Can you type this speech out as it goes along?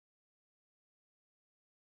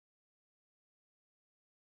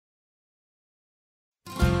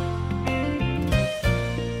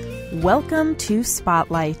Welcome to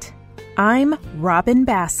Spotlight. I'm Robin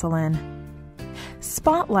Basselin.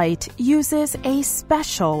 Spotlight uses a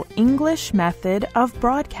special English method of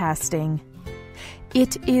broadcasting.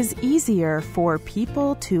 It is easier for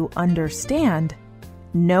people to understand,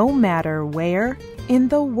 no matter where in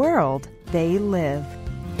the world they live.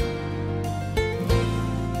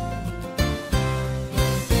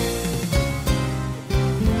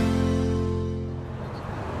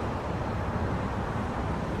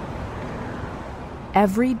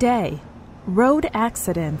 Every day, road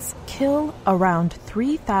accidents kill around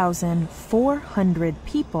 3,400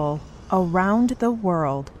 people around the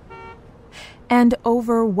world, and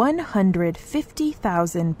over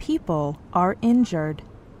 150,000 people are injured.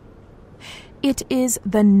 It is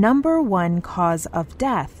the number one cause of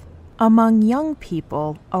death among young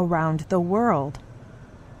people around the world.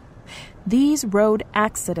 These road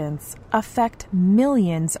accidents affect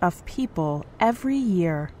millions of people every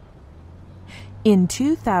year. In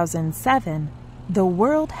 2007, the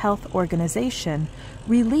World Health Organization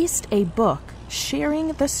released a book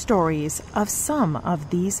sharing the stories of some of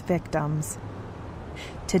these victims.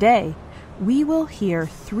 Today, we will hear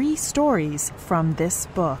 3 stories from this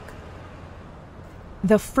book.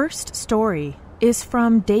 The first story is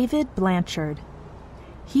from David Blanchard.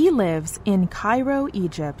 He lives in Cairo,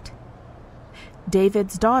 Egypt.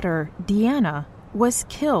 David's daughter, Deanna, was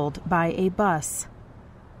killed by a bus.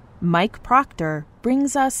 Mike Proctor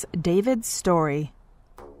brings us David's story.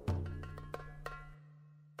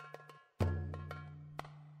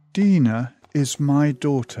 Dina is my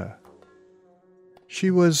daughter.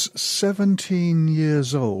 She was 17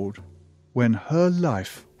 years old when her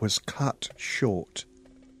life was cut short.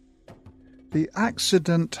 The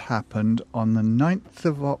accident happened on the 9th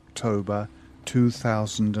of October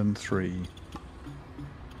 2003.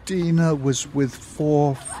 Dina was with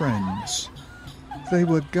 4 friends. They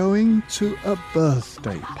were going to a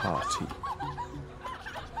birthday party.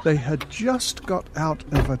 They had just got out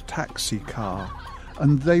of a taxi car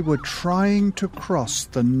and they were trying to cross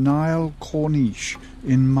the Nile Corniche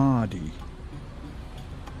in Mardi.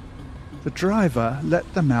 The driver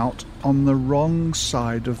let them out on the wrong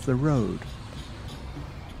side of the road.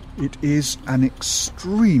 It is an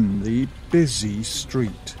extremely busy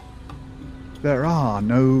street. There are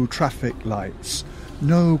no traffic lights,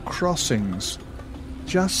 no crossings,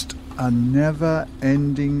 just a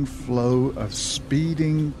never-ending flow of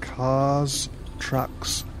speeding cars,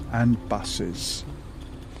 trucks and buses.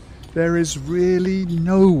 There is really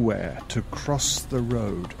nowhere to cross the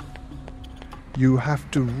road. You have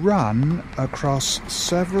to run across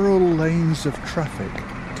several lanes of traffic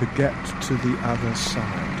to get to the other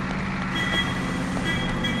side.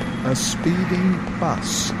 A speeding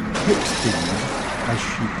bus hit Dina as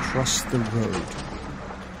she crossed the road.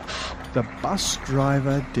 The bus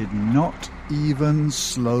driver did not even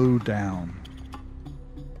slow down.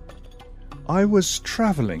 I was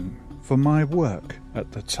travelling for my work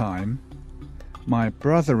at the time. My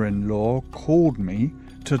brother-in-law called me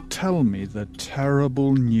to tell me the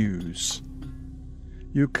terrible news.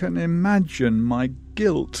 You can imagine my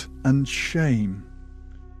guilt and shame.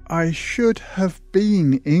 I should have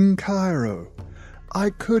been in Cairo. I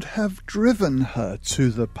could have driven her to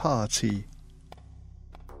the party.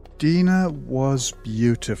 Dina was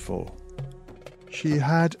beautiful. She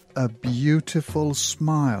had a beautiful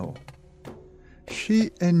smile.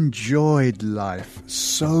 She enjoyed life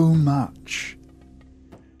so much.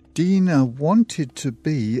 Dina wanted to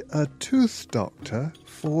be a tooth doctor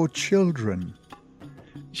for children.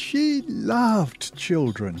 She loved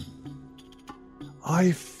children.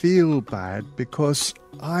 I feel bad because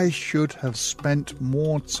I should have spent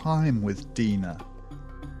more time with Dina.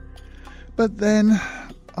 But then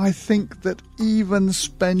I think that even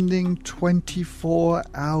spending 24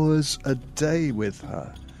 hours a day with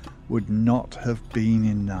her would not have been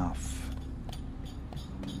enough.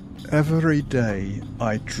 Every day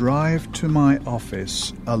I drive to my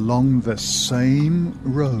office along the same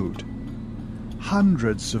road.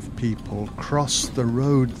 Hundreds of people cross the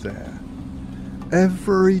road there.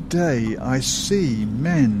 Every day I see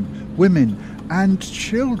men, women and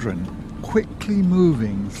children quickly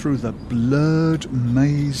moving through the blurred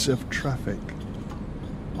maze of traffic.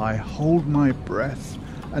 I hold my breath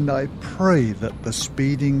and I pray that the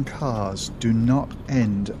speeding cars do not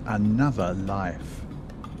end another life.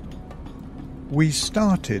 We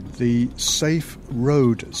started the Safe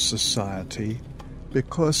Road Society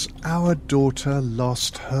because our daughter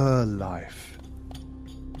lost her life.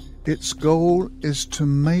 Its goal is to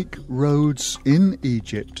make roads in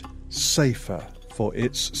Egypt safer for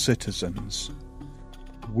its citizens.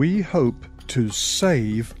 We hope to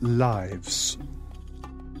save lives.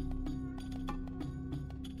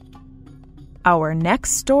 Our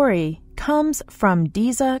next story comes from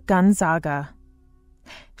Diza Gonzaga.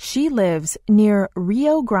 She lives near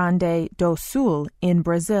Rio Grande do Sul in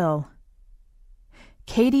Brazil.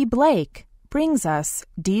 Katie Blake brings us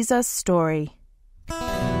Diza's story.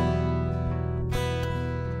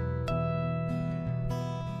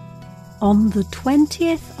 On the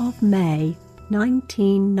 20th of May,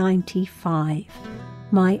 1995,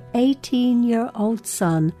 my 18-year-old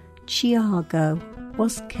son, Thiago,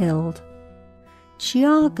 was killed.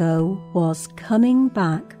 Thiago was coming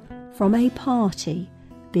back from a party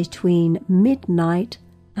between midnight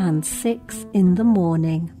and 6 in the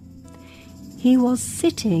morning. He was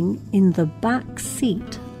sitting in the back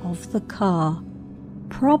seat of the car,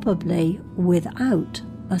 probably without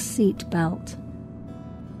a seatbelt.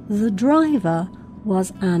 The driver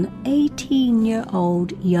was an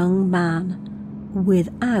 18-year-old young man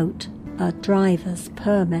without a driver's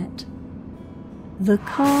permit. The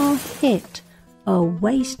car hit a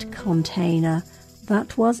waste container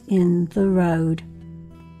that was in the road.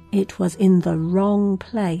 It was in the wrong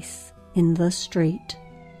place in the street.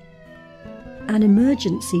 An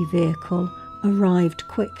emergency vehicle arrived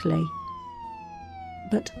quickly,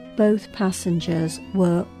 but both passengers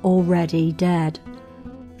were already dead.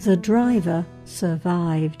 The driver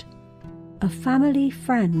survived. A family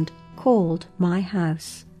friend called my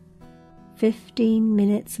house. 15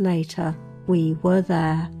 minutes later, we were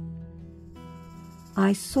there.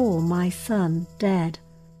 I saw my son dead,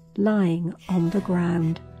 lying on the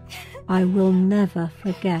ground. I will never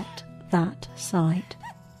forget that sight.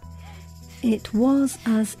 It was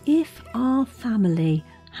as if our family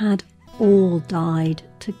had all died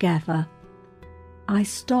together. I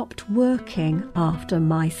stopped working after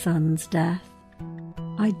my son's death.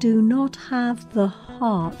 I do not have the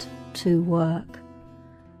heart to work.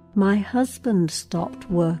 My husband stopped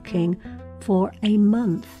working for a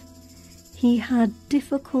month. He had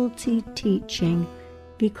difficulty teaching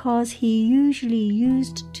because he usually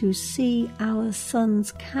used to see our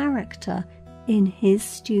son's character in his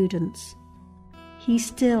students. He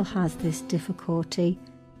still has this difficulty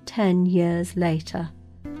 10 years later.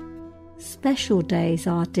 Special days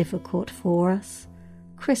are difficult for us.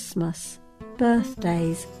 Christmas,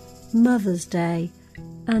 birthdays, Mother's Day,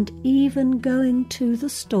 and even going to the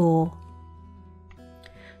store.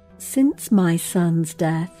 Since my son's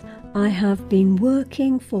death, I have been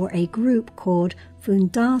working for a group called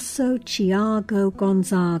Fundação Thiago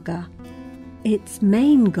Gonzaga. Its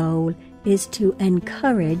main goal is to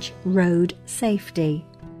encourage road safety.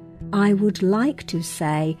 I would like to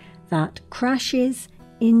say that crashes,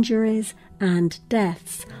 injuries and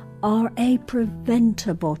deaths are a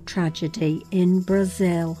preventable tragedy in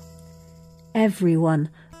Brazil. Everyone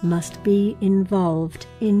must be involved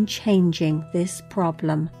in changing this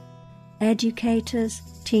problem. Educators,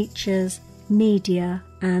 teachers, media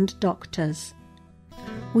and doctors.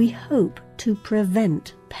 We hope to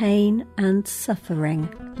prevent pain and suffering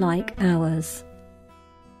like ours.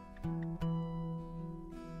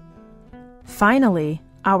 Finally,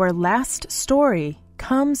 our last story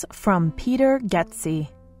comes from Peter Getze.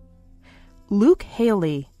 Luke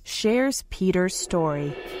Haley shares Peter's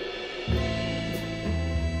story.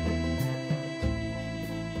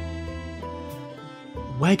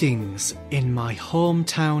 Weddings in my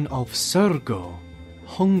hometown of Surgo,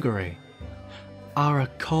 Hungary, are a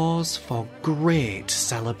cause for great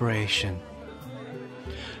celebration.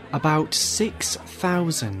 About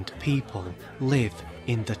 6,000 people live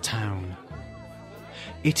in the town.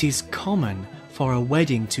 It is common for a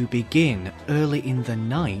wedding to begin early in the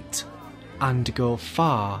night and go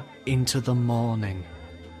far into the morning.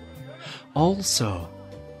 Also,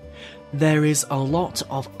 there is a lot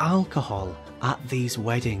of alcohol at these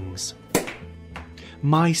weddings.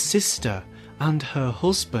 My sister and her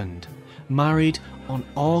husband married on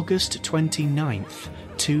August 29th,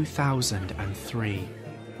 2003.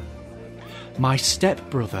 My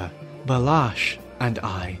stepbrother, Balash, and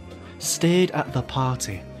I stayed at the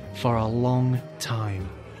party for a long time.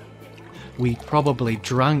 We probably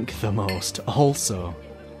drank the most also.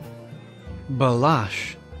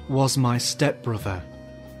 Balash was my stepbrother,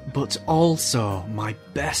 but also my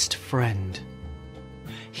best friend.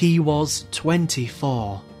 He was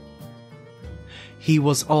 24. He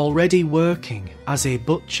was already working as a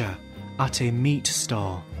butcher at a meat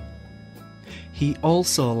store. He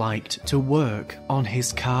also liked to work on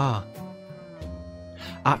his car.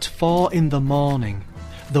 At 4 in the morning,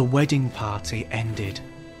 the wedding party ended.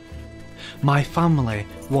 My family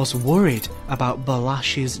was worried about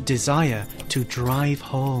Balash's desire to drive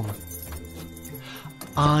home.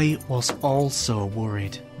 I was also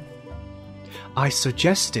worried. I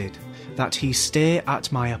suggested that he stay at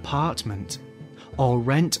my apartment or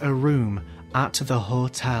rent a room at the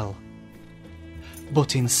hotel.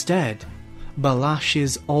 But instead,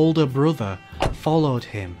 Balash's older brother followed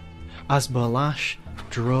him as Balash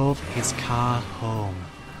drove his car home.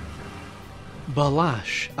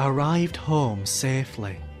 Balash arrived home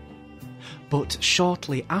safely, but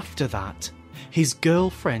shortly after that, his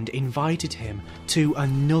girlfriend invited him to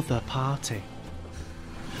another party.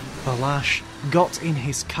 Balash got in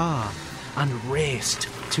his car and raced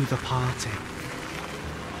to the party.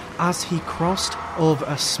 As he crossed over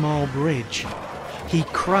a small bridge, he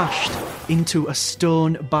crashed into a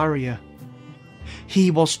stone barrier.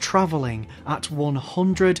 He was travelling at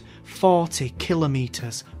 140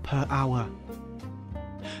 kilometres per hour.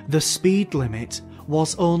 The speed limit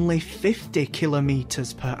was only 50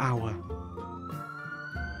 kilometres per hour.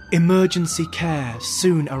 Emergency care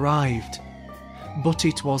soon arrived, but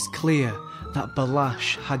it was clear that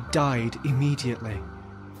Balash had died immediately.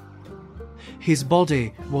 His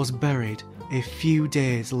body was buried a few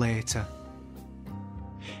days later.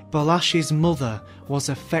 Balash's mother was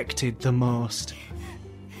affected the most.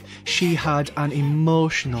 She had an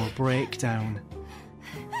emotional breakdown.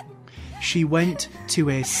 She went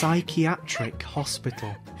to a psychiatric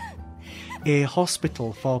hospital, a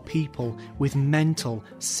hospital for people with mental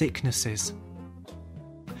sicknesses.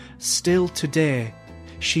 Still today,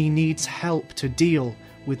 she needs help to deal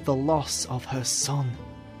with the loss of her son.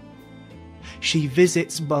 She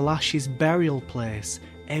visits Balash's burial place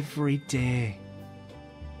every day.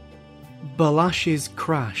 Balash's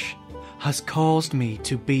crash has caused me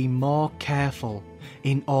to be more careful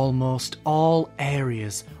in almost all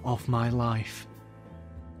areas of my life.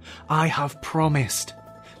 I have promised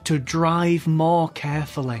to drive more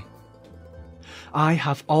carefully. I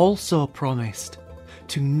have also promised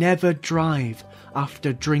to never drive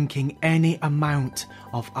after drinking any amount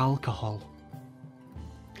of alcohol.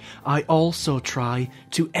 I also try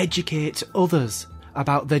to educate others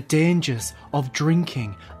about the dangers of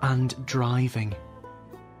drinking and driving.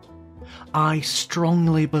 I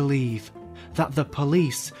strongly believe that the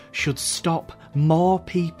police should stop more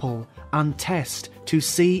people and test to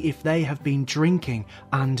see if they have been drinking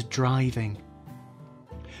and driving.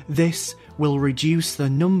 This will reduce the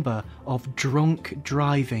number of drunk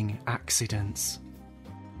driving accidents.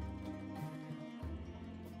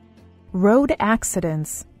 Road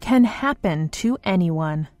accidents can happen to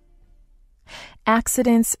anyone.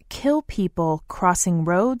 Accidents kill people crossing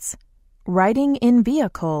roads, riding in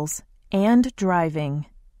vehicles, and driving.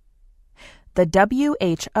 The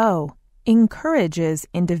WHO encourages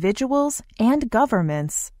individuals and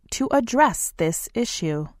governments to address this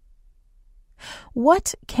issue.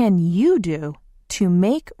 What can you do to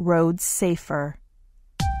make roads safer?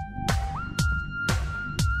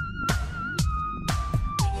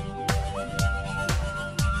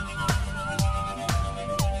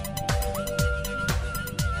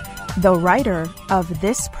 The writer of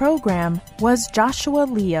this program was Joshua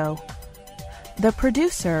Leo. The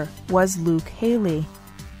producer was Luke Haley.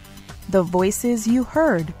 The voices you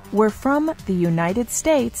heard were from the United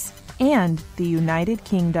States and the United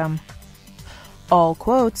Kingdom. All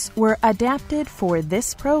quotes were adapted for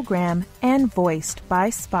this program and voiced by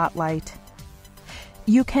Spotlight.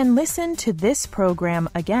 You can listen to this program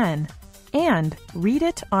again and read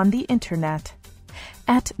it on the internet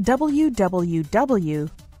at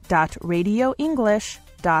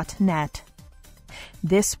www.radioenglish.net.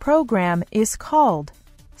 This program is called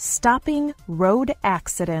Stopping Road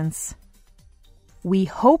Accidents. We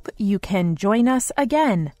hope you can join us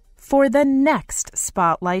again for the next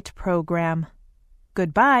Spotlight program.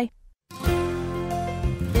 Goodbye.